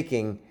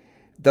self-seeking,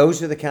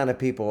 those are the kind of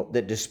people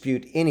that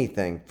dispute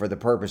anything for the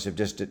purpose of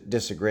just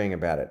disagreeing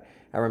about it.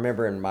 I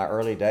remember in my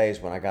early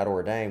days when I got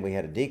ordained, we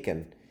had a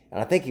deacon, and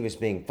I think he was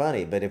being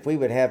funny, but if we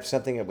would have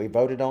something that we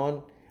voted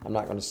on, I'm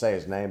not going to say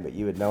his name, but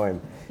you would know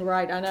him.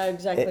 Right, I know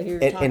exactly who you're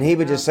talking about. And he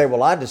would just say,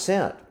 well, I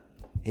dissent.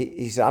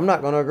 He said, I'm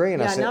not going to agree.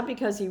 And I Yeah, said, not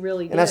because he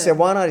really did. and I said,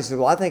 why not? He said,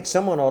 well, I think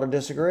someone ought to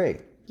disagree.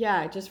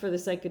 Yeah, just for the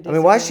sake of I disagreeing.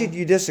 mean, why should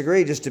you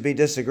disagree just to be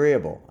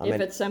disagreeable? I if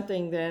mean, it's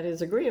something that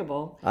is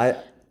agreeable. I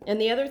And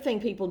the other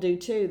thing people do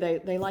too,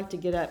 they like to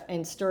get up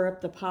and stir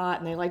up the pot,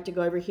 and they like to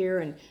go over here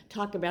and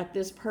talk about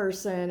this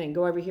person and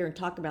go over here and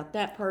talk about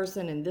that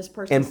person and this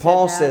person. and said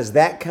Paul that. says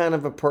that kind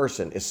of a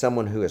person is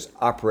someone who is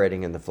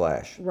operating in the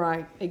flesh.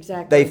 Right,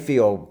 exactly. They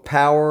feel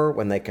power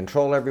when they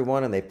control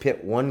everyone, and they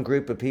pit one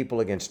group of people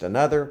against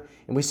another.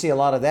 And we see a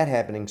lot of that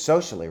happening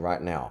socially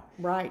right now.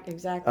 Right,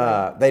 exactly.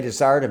 They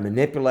desire to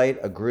manipulate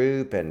a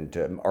group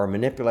or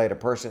manipulate a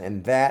person,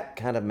 and that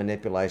kind of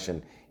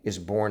manipulation is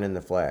born in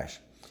the flesh.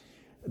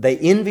 They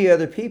envy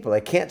other people. They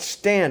can't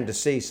stand to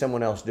see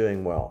someone else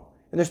doing well.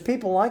 And there's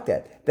people like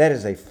that. That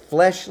is a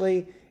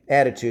fleshly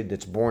attitude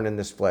that's born in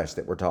this flesh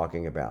that we're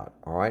talking about.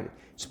 All right?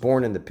 It's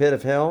born in the pit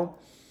of hell.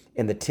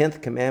 And the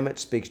 10th commandment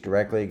speaks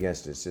directly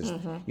against it. It says,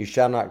 you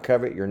shall not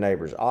covet your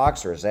neighbor's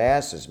ox or his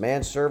ass, his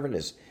manservant,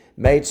 his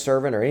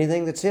maidservant, or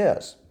anything that's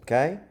his.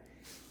 Okay?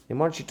 And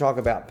why don't you talk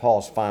about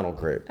Paul's final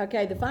group?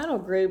 Okay, the final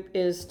group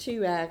is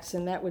 2 acts,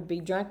 and that would be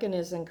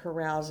drunkenness and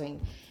carousing.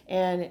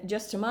 And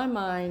just to my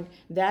mind,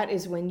 that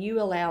is when you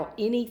allow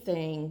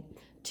anything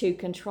to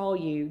control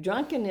you.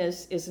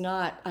 Drunkenness is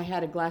not, I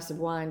had a glass of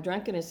wine.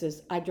 Drunkenness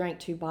is, I drank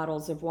 2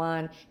 bottles of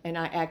wine and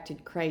I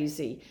acted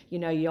crazy. You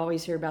know, you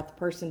always hear about the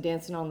person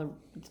dancing on the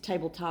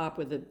tabletop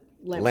with a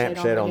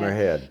Lampshade on their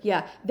head.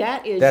 Yeah,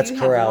 That's you carousing.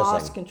 have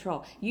lost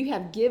control. You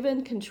have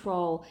given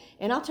control.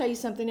 And I'll tell you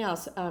something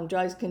else.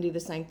 Drugs can do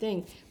the same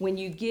thing. When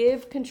you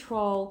give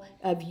control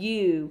of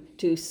you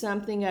to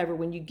something over,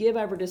 when you give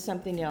over to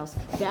something else,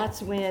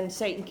 that's when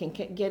Satan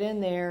can get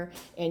in there,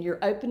 and you're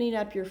opening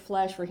up your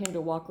flesh for him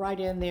to walk right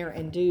in there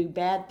and do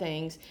bad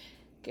things.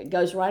 It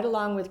goes right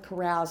along with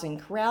carousing.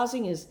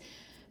 Carousing is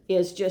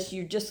just,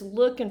 you're just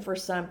looking for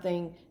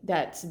something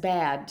that's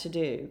bad to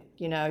do.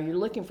 You know, you're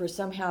looking for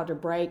somehow to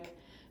break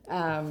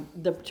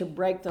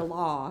the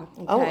law.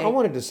 Okay? I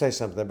wanted to say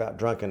something about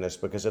drunkenness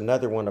because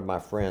another one of my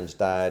friends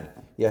died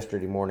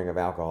yesterday morning of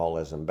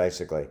alcoholism,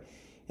 basically.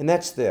 And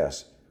that's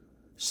this.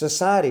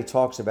 Society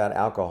talks about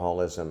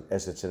alcoholism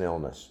as it's an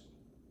illness.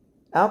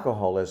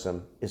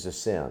 Alcoholism is a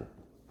sin.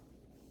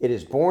 It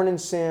is born in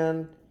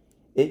sin.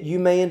 You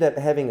may end up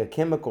having a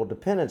chemical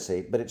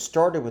dependency, but it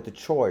started with the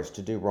choice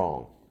to do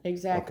wrong.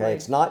 Exactly. Okay,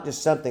 it's not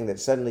just something that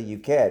suddenly you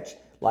catch,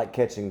 like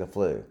catching the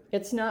flu.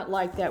 It's not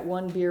like that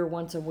one beer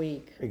once a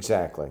week.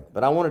 Exactly.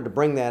 But I wanted to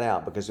bring that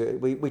out because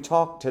we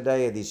talk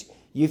today of these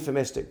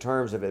euphemistic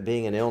terms of it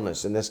being an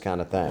illness and this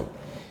kind of thing.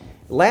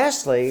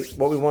 Lastly,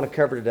 what we want to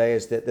cover today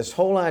is that this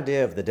whole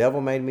idea of the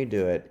devil made me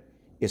do it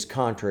is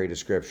contrary to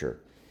Scripture.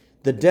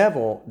 The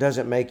devil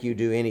doesn't make you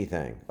do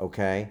anything,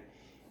 okay?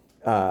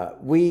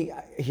 We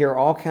hear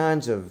all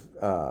kinds of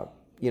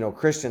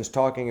Christians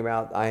talking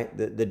about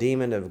the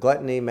demon of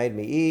gluttony made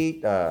me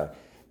eat.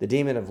 The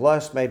demon of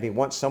lust made me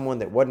want someone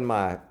that wasn't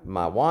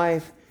my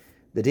wife.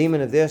 The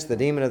demon of this, the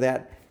demon of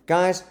that.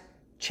 Guys,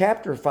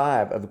 chapter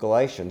 5 of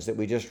Galatians that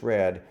we just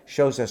read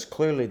shows us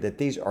clearly that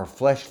these are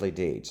fleshly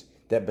deeds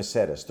that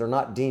beset us. They're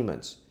not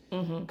demons.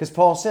 Because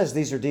Paul says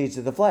these are deeds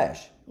of the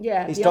flesh.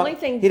 Yeah, Only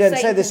thing he doesn't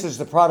say this is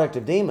the product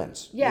of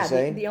demons. Yeah, you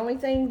see? the only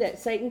thing that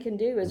Satan can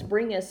do is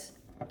bring us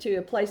to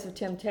a place of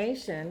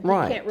temptation.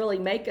 Right. He can't really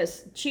make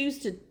us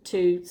choose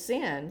to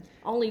sin.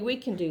 Only we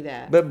can do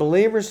that. But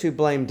believers who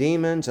blame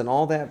demons and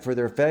all that for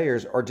their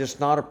failures are just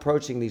not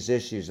approaching these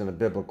issues in a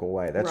biblical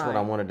way. That's what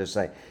I wanted to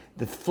say.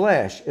 The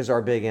flesh is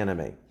our big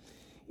enemy.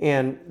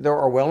 And there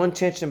are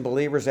well-intentioned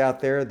believers out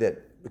there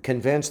that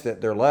convinced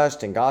that their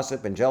lust and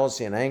gossip and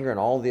jealousy and anger and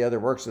all the other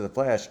works of the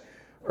flesh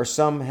are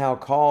somehow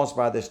caused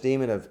by this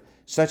demon of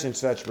such and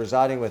such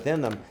residing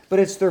within them, but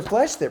it's their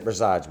flesh that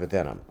resides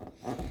within them.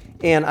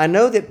 And I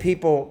know that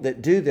people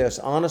that do this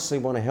honestly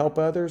want to help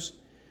others,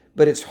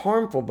 but it's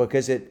harmful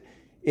because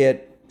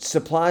it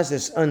supplies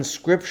this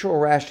unscriptural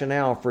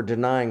rationale for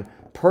denying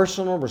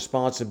personal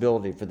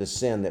responsibility for the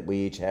sin that we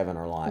each have in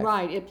our life.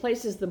 Right. It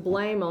places the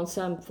blame on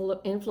some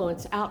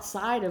influence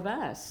outside of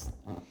us.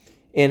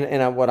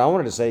 And what I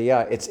wanted to say,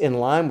 it's in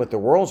line with the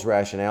world's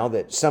rationale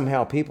that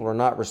somehow people are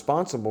not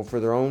responsible for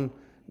their own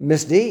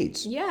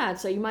misdeeds. Yeah,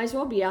 so you might as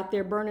well be out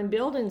there burning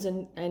buildings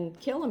and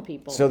killing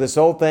people. So this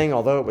old thing,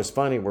 although it was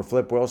funny, where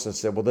Flip Wilson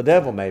said, well, the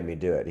devil made me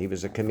do it. He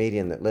was a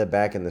comedian that lived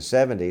back in the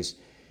 70s.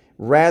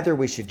 Rather,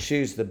 we should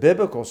choose the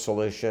biblical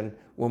solution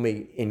when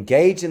we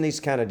engage in these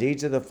kind of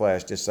deeds of the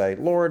flesh to say,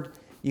 Lord,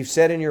 you've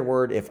said in your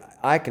word, if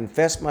I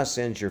confess my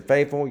sins, you're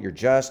faithful, you're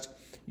just,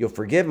 you'll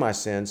forgive my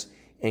sins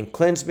and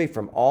cleanse me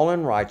from all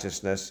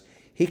unrighteousness.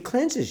 He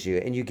cleanses you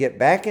and you get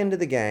back into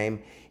the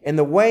game. And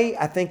the way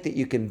I think that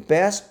you can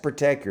best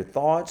protect your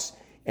thoughts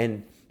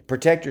and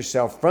protect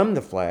yourself from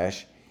the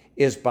flesh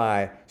is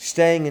by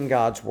staying in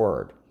God's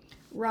word.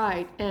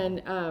 Right.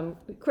 And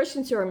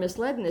Christians who are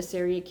misled in this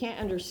area can't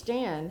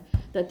understand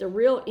that the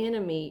real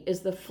enemy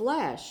is the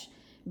flesh.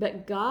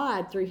 But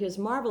God, through his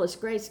marvelous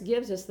grace,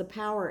 gives us the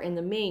power and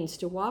the means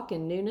to walk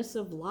in newness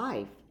of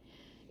life.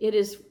 It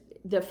is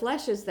The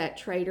flesh is that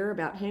traitor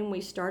about whom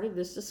we started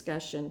this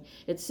discussion.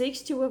 It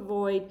seeks to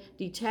avoid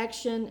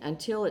detection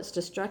until its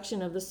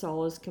destruction of the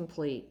soul is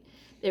complete.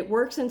 It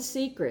works in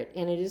secret,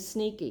 and it is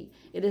sneaky.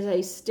 It is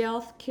a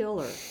stealth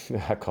killer.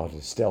 I called it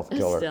a stealth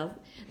killer. Stealth.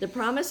 The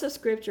promise of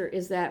Scripture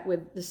is that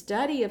with the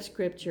study of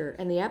Scripture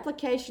and the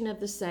application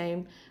of the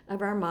same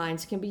of our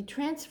minds can be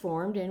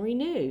transformed and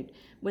renewed.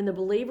 When the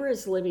believer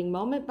is living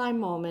moment by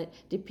moment,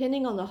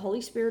 depending on the Holy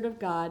Spirit of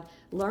God,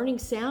 learning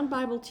sound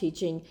Bible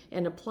teaching,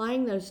 and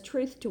applying those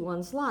truths to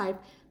one's life,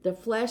 the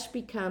flesh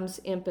becomes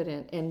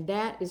impotent, and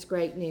that is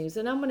great news.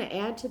 And I'm going to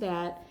add to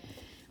that,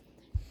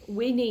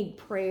 we need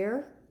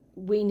prayer.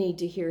 We need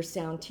to hear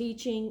sound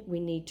teaching. We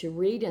need to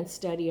read and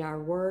study our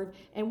word.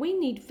 And we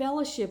need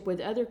fellowship with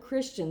other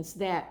Christians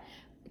that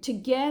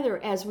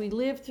together, as we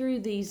live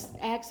through these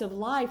acts of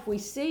life, we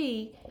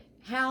see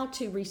how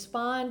to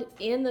respond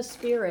in the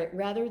spirit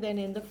rather than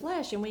in the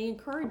flesh. And we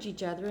encourage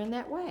each other in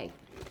that way.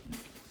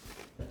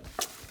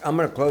 I'm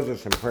going to close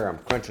this in prayer. I'm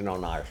crunching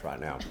on ice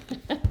right now.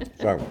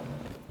 So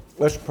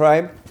let's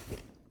pray.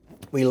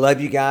 We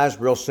love you guys.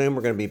 Real soon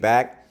we're going to be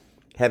back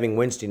having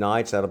Wednesday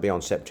nights. That'll be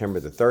on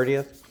September the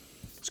 30th.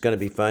 It's going to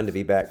be fun to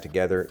be back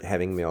together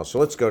having meals. So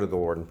let's go to the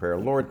Lord in prayer.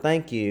 Lord,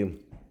 thank you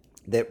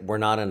that we're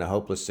not in a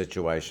hopeless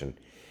situation.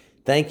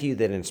 Thank you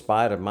that in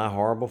spite of my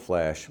horrible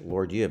flesh,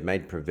 Lord, you have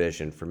made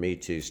provision for me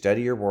to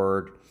study your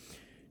word,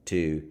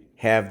 to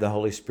have the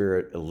Holy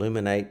Spirit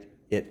illuminate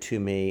it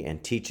to me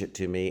and teach it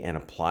to me and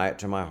apply it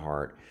to my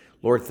heart.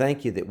 Lord,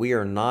 thank you that we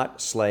are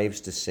not slaves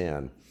to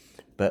sin,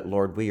 but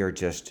Lord, we are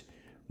just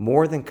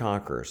more than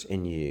conquerors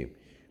in you.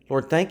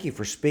 Lord, thank you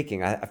for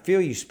speaking. I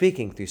feel you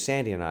speaking through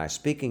Sandy and I,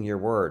 speaking your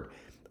word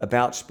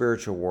about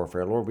spiritual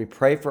warfare. Lord, we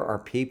pray for our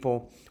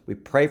people. We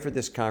pray for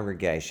this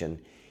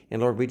congregation.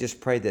 And Lord, we just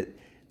pray that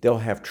they'll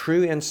have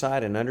true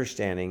insight and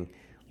understanding,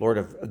 Lord,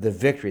 of the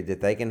victory that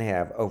they can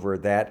have over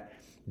that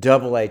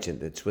double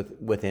agent that's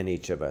within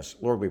each of us.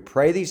 Lord, we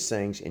pray these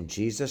things in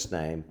Jesus'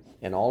 name.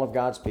 And all of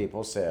God's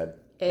people said,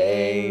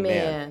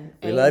 Amen.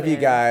 We love you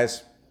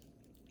guys.